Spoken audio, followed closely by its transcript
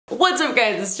What's up,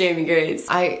 guys? It's Jamie Grace.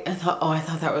 I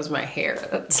thought that was my hair.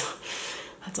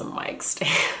 That's a mic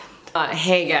stand.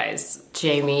 Hey guys,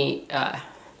 Jamie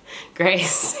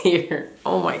Grace here.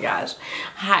 Oh my gosh.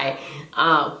 Hi.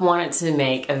 Wanted to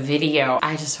make a video.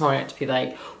 I just wanted to be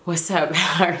like, what's up?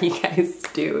 How are you guys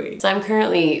doing? So I'm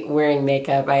currently wearing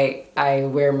makeup. I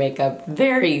wear makeup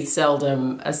very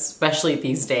seldom, especially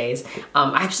these days.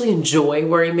 I actually enjoy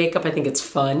wearing makeup. I think it's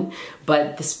fun,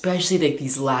 but especially like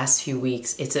these last few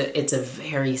weeks, it's a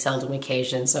very seldom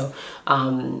occasion. So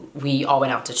we all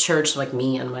went out to church, like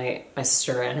me and my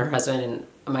sister and her husband and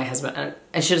my husband.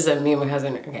 I should have said me and my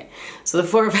husband. Okay, so the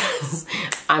four of us,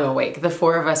 I'm awake. The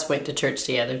four of us went to church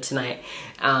together tonight.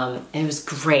 And it was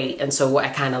great. And so I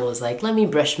kind of was like, let me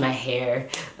brush my hair.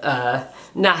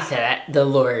 Not that the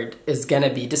Lord is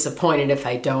gonna be disappointed if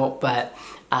I don't, but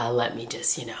let me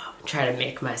just, you know, try to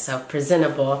make myself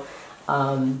presentable.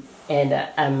 So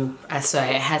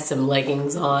I had some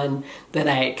leggings on that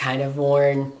I had kind of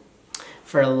worn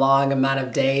for a long amount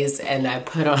of days, and I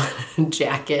put on a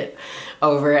jacket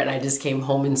over it, and I just came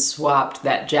home and swapped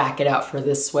that jacket out for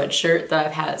this sweatshirt that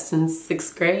I've had since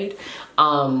 6th grade.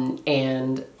 I'm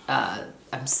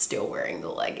still wearing the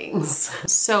leggings.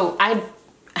 So I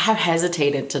have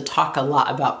hesitated to talk a lot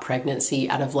about pregnancy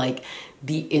out of like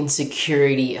the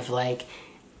insecurity of like,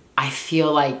 I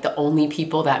feel like the only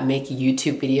people that make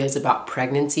YouTube videos about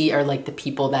pregnancy are like the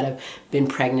people that have been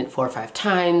pregnant 4 or 5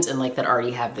 times and like that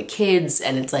already have the kids.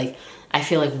 And it's like, I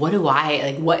feel like,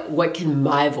 what can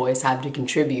my voice have to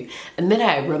contribute? And then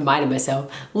I reminded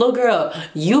myself, little girl,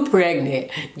 you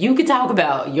pregnant. You could talk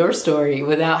about your story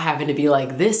without having to be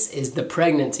like, this is the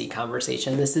pregnancy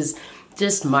conversation. This is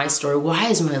just my story. Why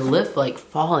is my lip like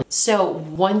falling? So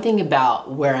one thing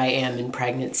about where I am in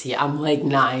pregnancy, I'm like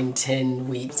 9, 10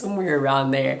 weeks, somewhere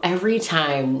around there. Every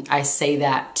time I say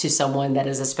that to someone that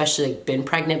has especially like been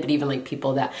pregnant, but even like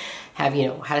people that have, you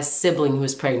know, had a sibling who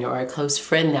was pregnant or a close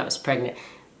friend that was pregnant,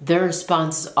 their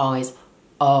response is always,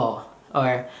 oh,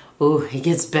 or, ooh, it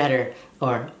gets better,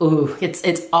 or, ooh, it's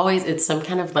some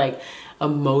kind of like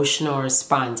emotional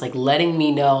response, like letting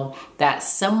me know that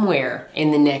somewhere in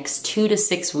the next 2 to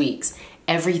 6 weeks,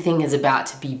 everything is about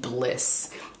to be bliss.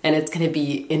 And it's gonna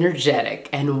be energetic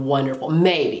and wonderful.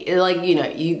 Maybe, like, you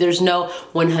know, there's no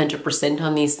 100%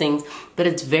 on these things, but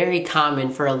it's very common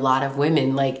for a lot of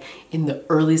women, like in the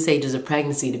early stages of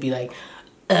pregnancy, to be like,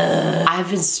 I've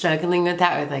been struggling with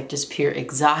that, with like just pure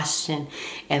exhaustion,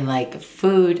 and like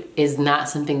food is not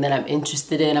something that I'm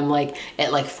interested in. I'm like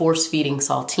at like force feeding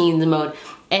saltines mode.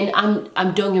 And I'm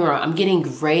don't get me wrong, I'm getting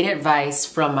great advice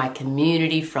from my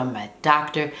community, from my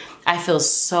doctor. I feel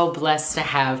so blessed to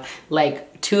have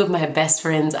like 2 of my best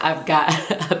friends. I've got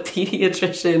a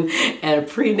pediatrician and a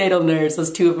prenatal nurse.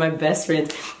 Those 2 of my best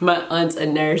friends. My aunt's a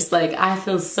nurse. Like, I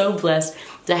feel so blessed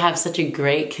to have such a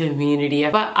great community.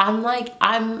 But I'm like,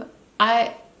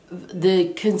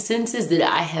 the consensus that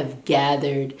I have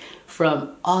gathered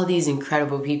from all these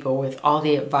incredible people with all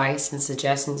the advice and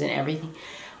suggestions and everything,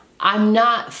 I'm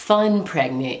not fun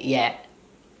pregnant yet.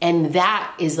 And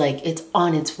that is like, it's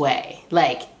on its way.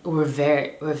 Like, we're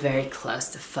very close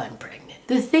to fun pregnant.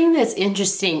 The thing that's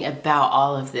interesting about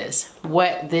all of this,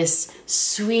 what this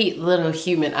sweet little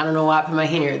human, I don't know why I put my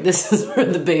hand here, this is for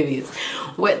the babies.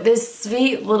 What this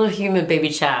sweet little human baby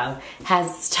child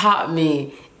has taught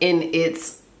me in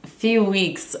its few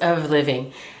weeks of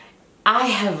living, I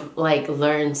have like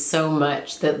learned so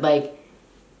much that like,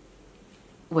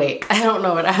 wait, I don't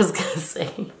know what I was gonna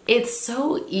say. It's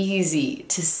so easy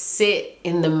to sit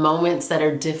in the moments that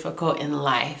are difficult in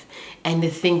life and to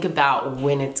think about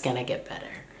when it's gonna get better.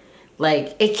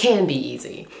 Like, it can be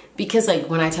easy because like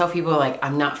when I tell people like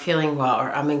I'm not feeling well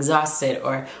or I'm exhausted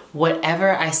or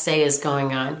whatever I say is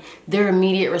going on, their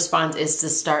immediate response is to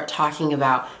start talking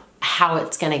about how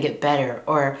it's gonna get better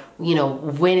or, you know,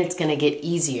 when it's gonna get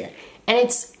easier. And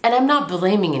I'm not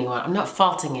blaming anyone, I'm not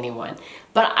faulting anyone,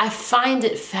 but I find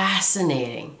it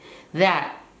fascinating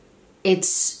that it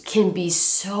can be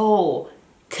so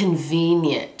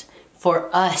convenient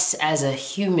for us as a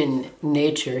human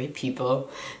nature people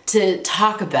to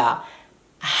talk about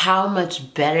how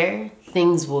much better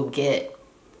things will get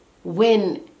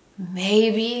when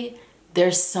maybe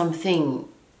there's something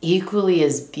equally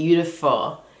as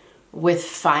beautiful with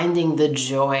finding the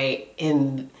joy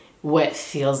in what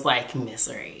feels like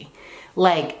misery.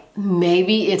 Like,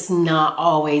 maybe it's not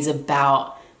always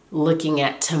about looking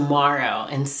at tomorrow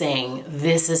and saying,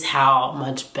 this is how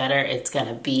much better it's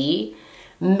gonna be.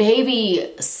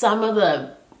 Maybe some of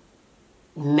the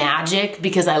magic,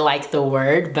 because I like the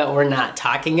word, but we're not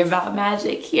talking about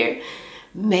magic here.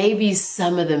 Maybe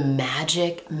some of the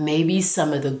magic, maybe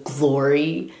some of the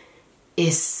glory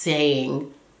is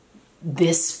saying,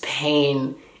 this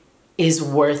pain is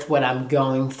worth what I'm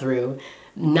going through.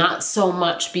 Not so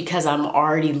much because I'm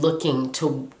already looking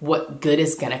to what good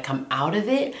is gonna come out of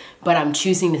it, but I'm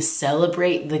choosing to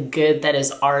celebrate the good that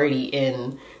is already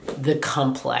in the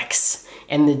complex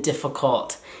and the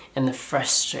difficult and the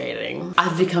frustrating.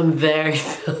 I've become very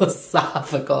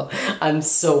philosophical. I'm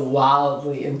so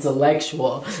wildly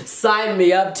intellectual. Sign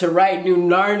me up to write new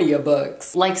Narnia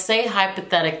books. Like, say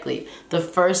hypothetically, the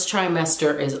first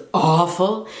trimester is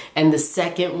awful and the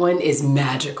second one is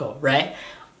magical, right?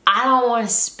 I don't want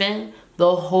to spend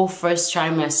the whole first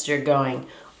trimester going,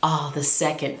 oh, the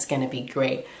second's gonna be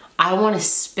great. I want to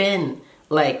spend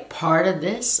like part of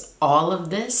this, all of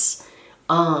this,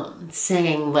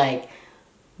 saying like,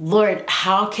 Lord,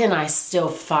 how can I still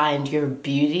find your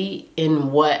beauty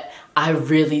in what I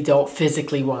really don't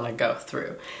physically want to go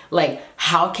through? Like,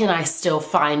 how can I still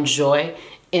find joy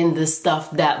in the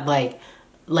stuff that like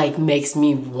makes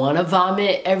me want to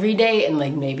vomit every day? And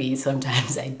like, maybe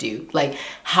sometimes I do. Like,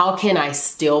 how can I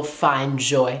still find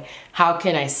joy? How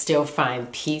can I still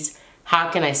find peace? How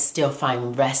can I still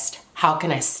find rest? How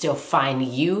can I still find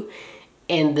you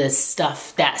in the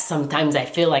stuff that sometimes I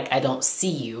feel like I don't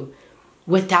see you?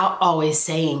 Without always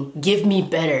saying, give me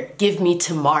better, give me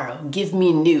tomorrow, give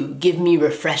me new, give me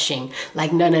refreshing.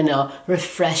 Like, no,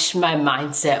 refresh my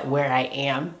mindset where I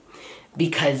am.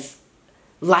 Because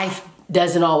life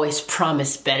doesn't always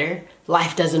promise better.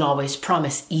 Life doesn't always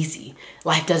promise easy.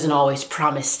 Life doesn't always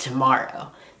promise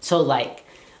tomorrow. So like,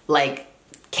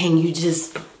 can you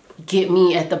just get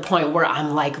me at the point where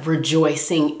I'm like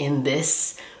rejoicing in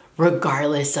this,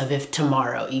 regardless of if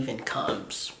tomorrow even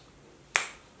comes?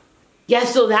 Yeah,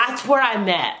 so that's where I'm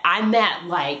at. I'm at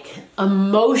like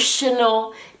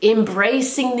emotional,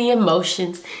 embracing the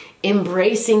emotions,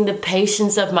 embracing the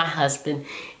patience of my husband,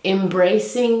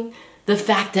 embracing the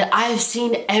fact that I've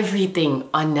seen everything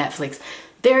on Netflix.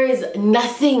 There is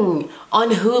nothing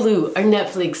on Hulu or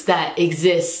Netflix that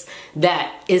exists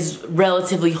that is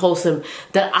relatively wholesome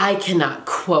that I cannot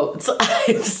quote. So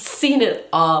I've seen it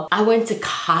all. I went to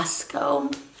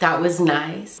Costco. That was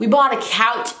nice. We bought a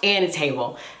couch and a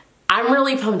table. I'm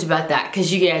really pumped about that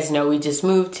because you guys know we just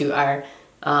moved to our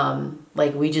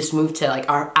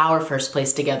our first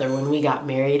place together when we got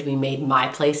married. We made my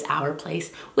place our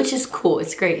place, which is cool.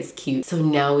 It's great. It's cute. So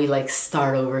now we like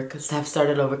start over because have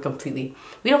started over completely.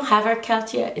 We don't have our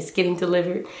couch yet. It's getting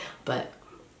delivered, but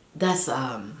that's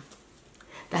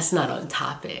not on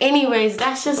topic. Anyways,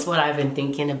 that's just what I've been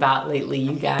thinking about lately,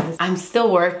 you guys. I'm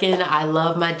still working. I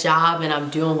love my job and I'm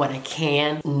doing what I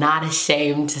can. Not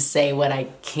ashamed to say what I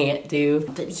can't do.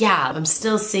 But yeah, I'm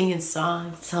still singing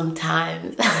songs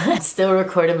sometimes. I'm still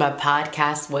recording my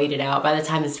podcast, Wait It Out. By the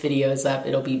time this video is up,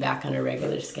 it'll be back on a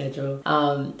regular schedule.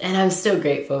 And I'm still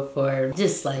grateful for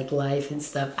just like life and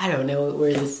stuff. I don't know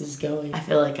where this is going. I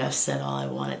feel like I've said all I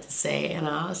wanted to say, and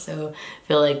I also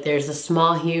feel like there's a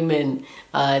small human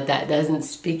that doesn't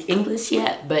speak English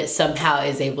yet, but somehow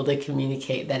is able to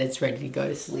communicate that it's ready to go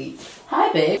to sleep.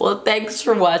 Hi, babe. Well, thanks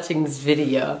for watching this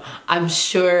video. I'm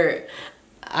sure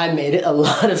I made a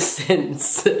lot of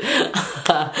sense.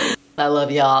 I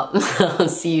love y'all. I'll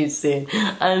see you soon.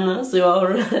 I miss you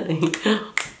already.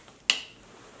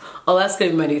 Oh, that's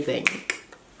gonna be my new thing.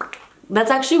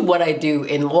 That's actually what I do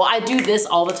well, I do this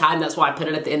all the time. That's why I put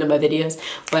it at the end of my videos,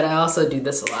 but I also do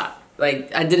this a lot.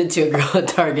 Like, I did it to a girl at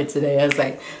Target today. I was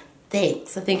like,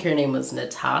 thanks. I think her name was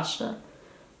Natasha.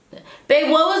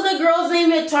 Babe, what was the girl's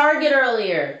name at Target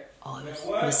earlier? Oh, it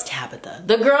was Tabitha.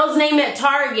 The girl's name at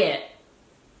Target.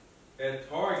 At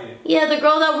Target? Yeah, the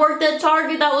girl that worked at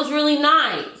Target that was really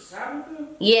nice. Tabitha?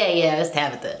 Yeah, it was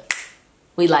Tabitha.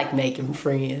 We like making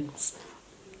friends.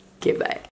 Get back.